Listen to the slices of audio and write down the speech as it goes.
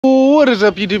What is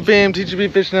up, YouTube fam?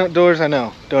 TGB Fishing Outdoors. I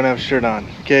know, don't have a shirt on.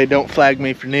 Okay, don't flag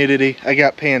me for nudity. I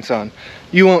got pants on.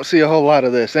 You won't see a whole lot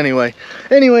of this. Anyway.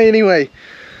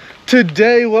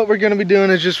 Today, what we're gonna be doing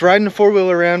is just riding a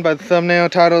four-wheeler around. By the thumbnail,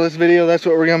 title of this video, that's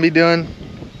what we're gonna be doing.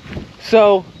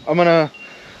 So, I'm gonna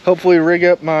hopefully rig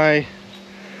up my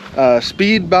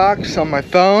speed box on my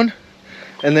phone.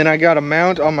 And then I got a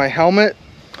mount on my helmet.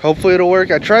 Hopefully it'll work.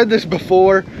 I tried this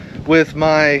before with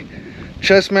my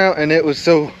chest mount and it was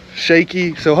so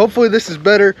shaky, so hopefully this is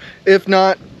better. If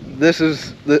not, this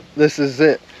is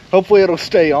it. Hopefully it'll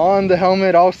stay on the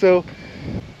helmet. Also,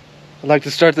 I'd like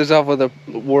to start this off with a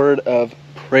word of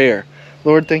prayer.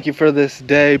 Lord, thank you for this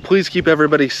day. Please keep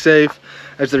everybody safe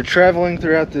as they're traveling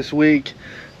throughout this week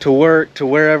to work, to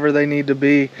wherever they need to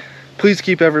be. Please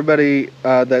keep everybody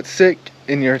that's sick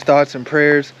in your thoughts and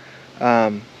prayers.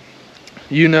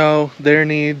 You know their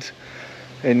needs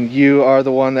and you are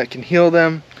the one that can heal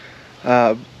them.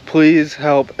 Please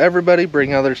help everybody,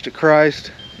 bring others to Christ.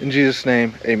 In Jesus'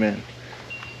 name, amen.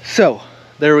 So,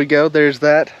 there we go. There's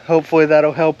that. Hopefully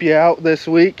that'll help you out this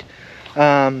week.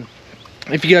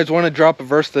 If you guys want to drop a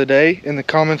verse of the day in the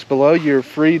comments below, you're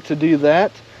free to do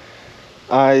that.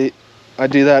 I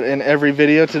do that in every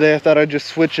video. Today I thought I'd just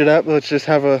switch it up. Let's just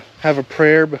have a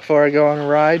prayer before I go on a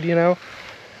ride, you know.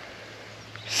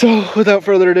 So, without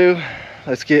further ado,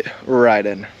 let's get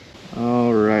riding.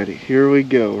 Alrighty, here we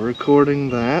go, recording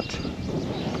that.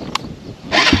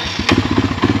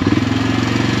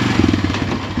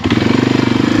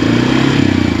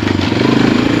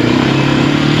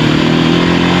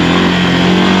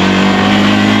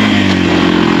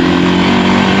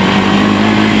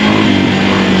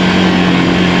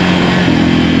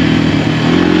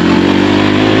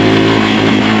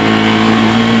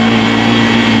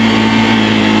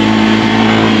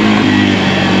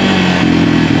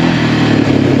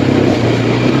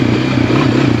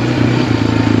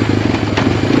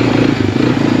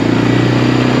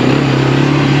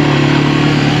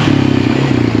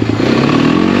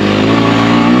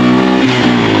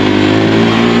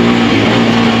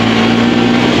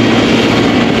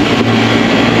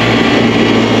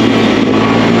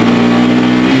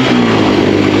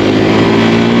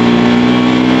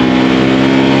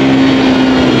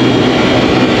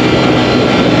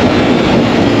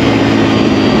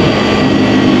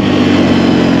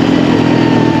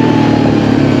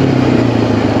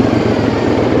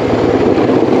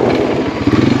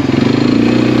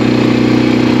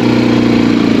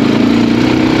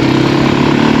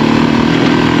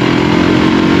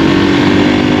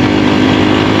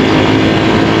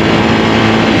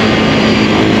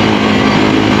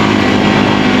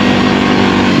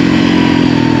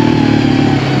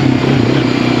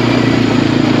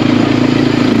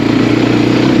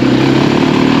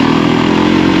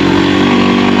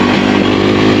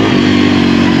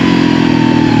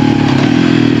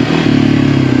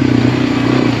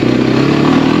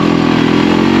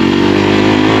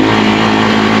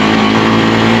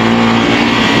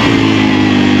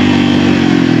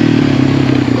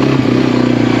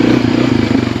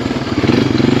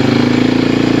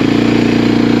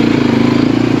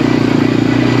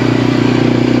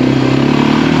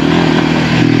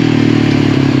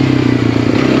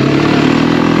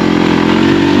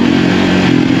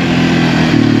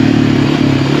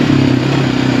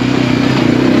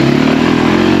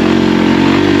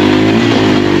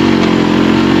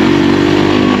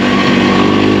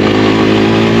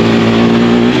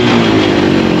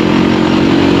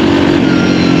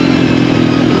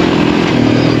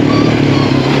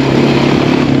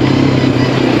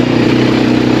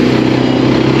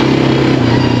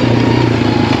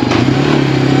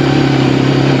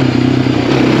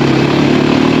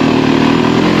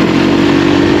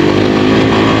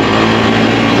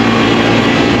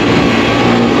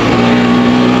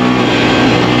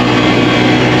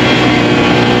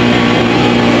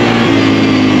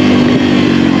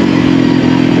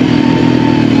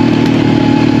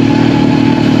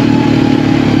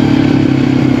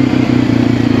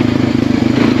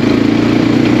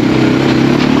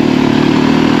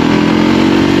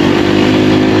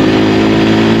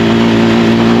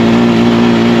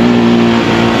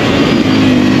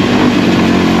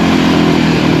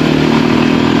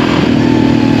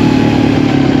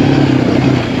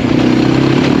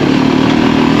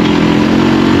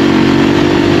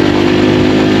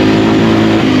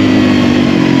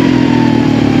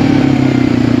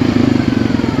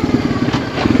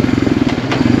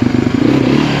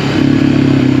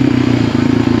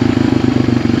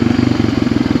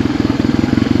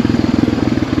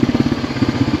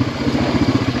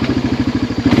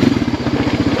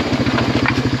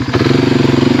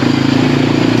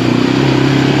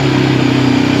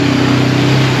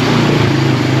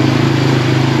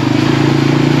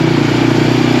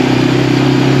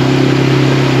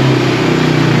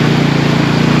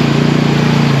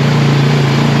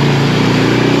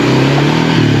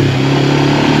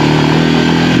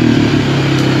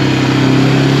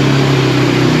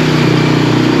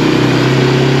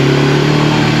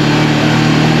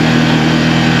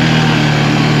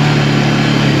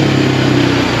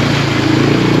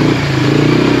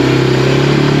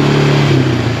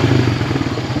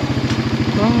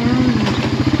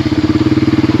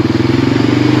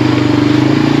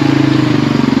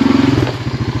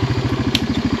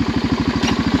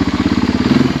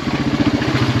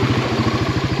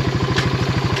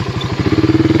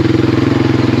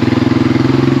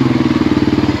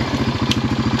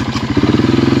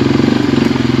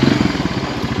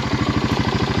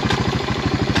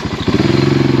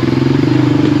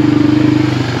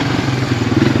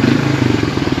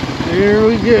 Here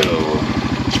we go.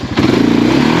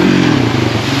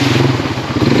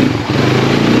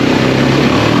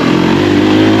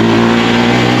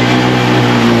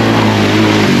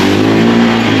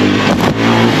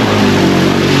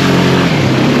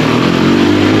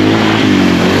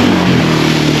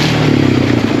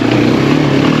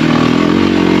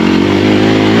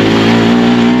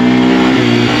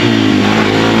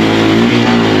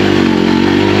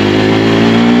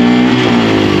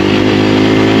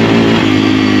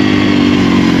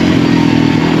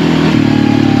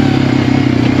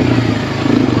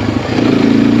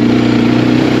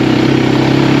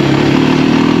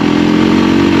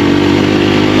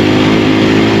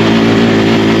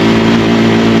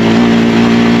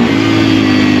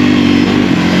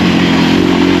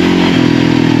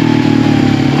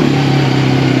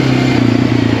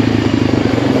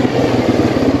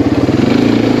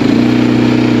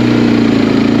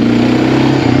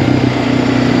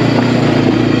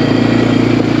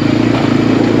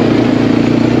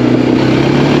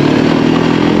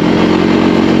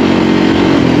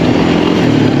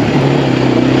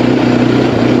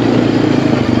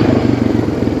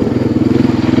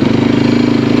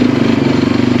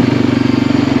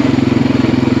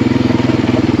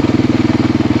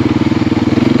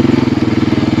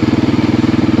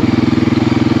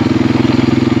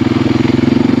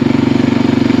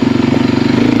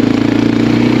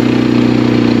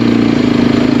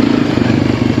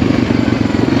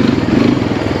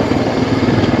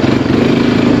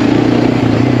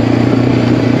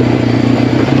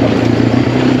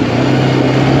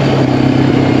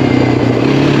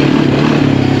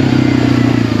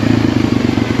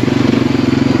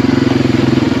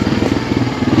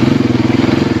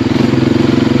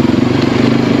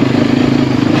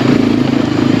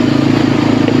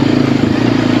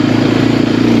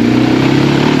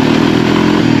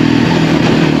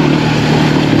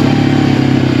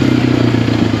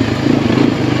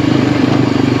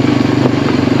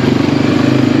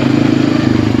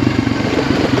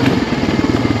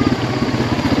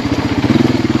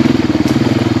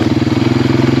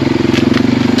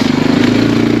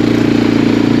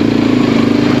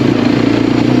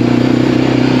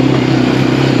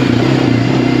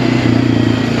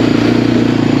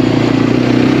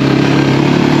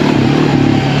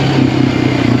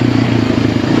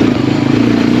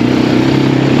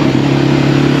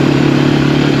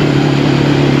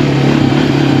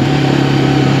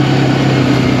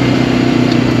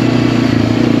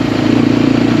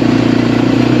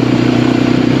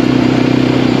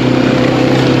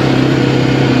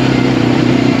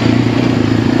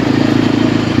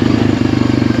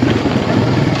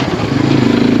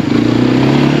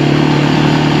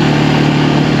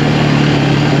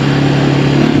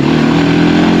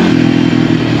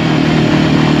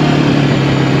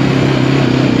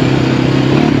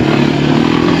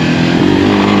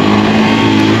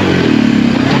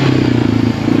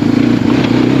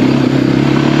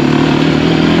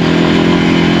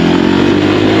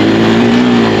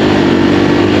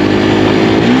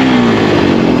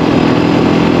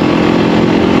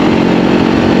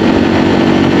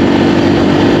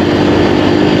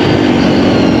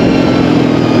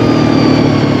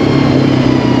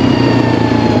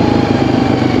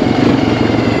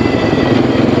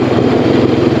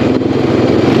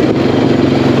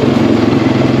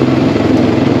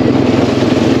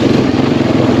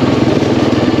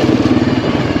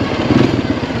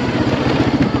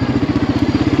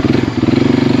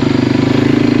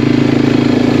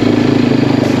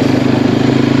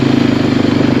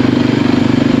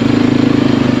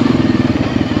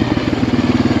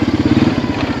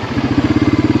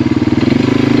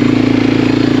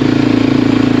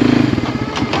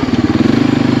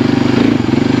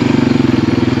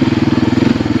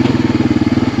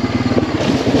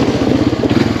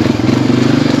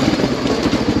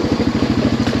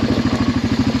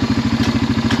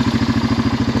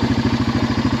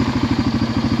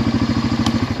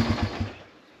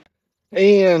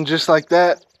 And just like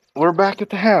that, we're back at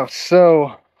the house.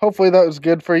 So hopefully that was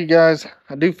good for you guys.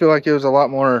 I do feel like it was a lot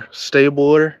more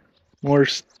stabler, more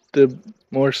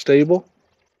stable,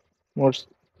 more,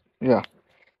 yeah.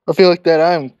 I feel like that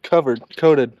I'm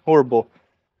coated, horrible.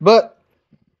 But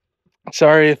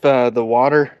sorry if the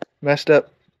water messed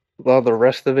up all the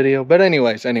rest of the video. But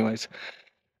anyways,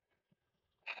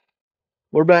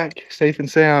 we're back safe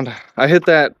and sound. I hit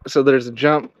that, so there's a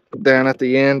jump down at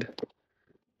the end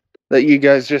that you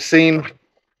guys just seen.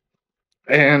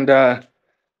 And that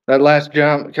last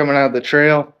jump coming out of the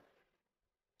trail,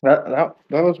 that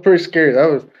was pretty scary.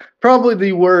 That was probably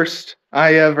the worst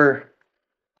I ever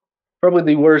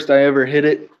hit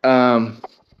it.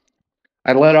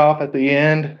 I let off at the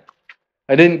end.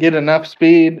 I didn't get enough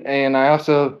speed, and I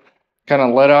also kind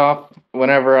of let off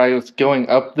whenever I was going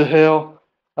up the hill,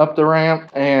 up the ramp,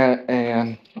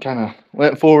 and kind of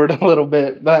went forward a little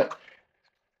bit. But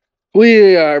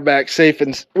we're back safe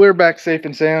and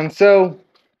sound. So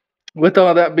with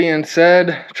all that being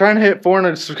said, trying to hit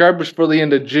 400 subscribers for the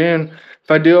end of June.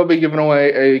 If I do, I'll be giving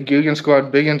away a Guggen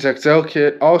Squad Biggins XL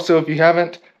kit. Also, if you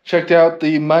haven't checked out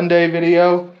the Monday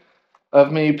video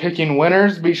of me picking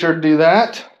winners, be sure to do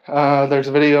that. There's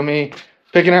a video of me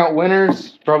picking out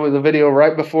winners, probably the video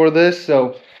right before this,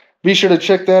 so be sure to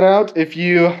check that out if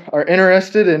you are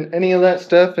interested in any of that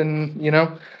stuff. And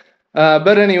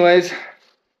but anyways,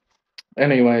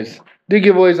 do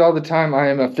giveaways all the time. I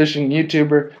am a fishing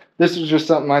YouTuber. This was just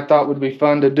something I thought would be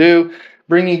fun to do,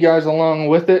 bring you guys along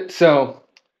with it. So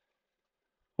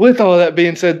with all that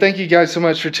being said, thank you guys so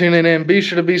much for tuning in. Be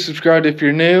sure to be subscribed if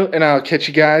you're new, and I'll catch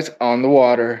you guys on the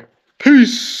water.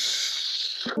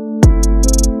 Peace.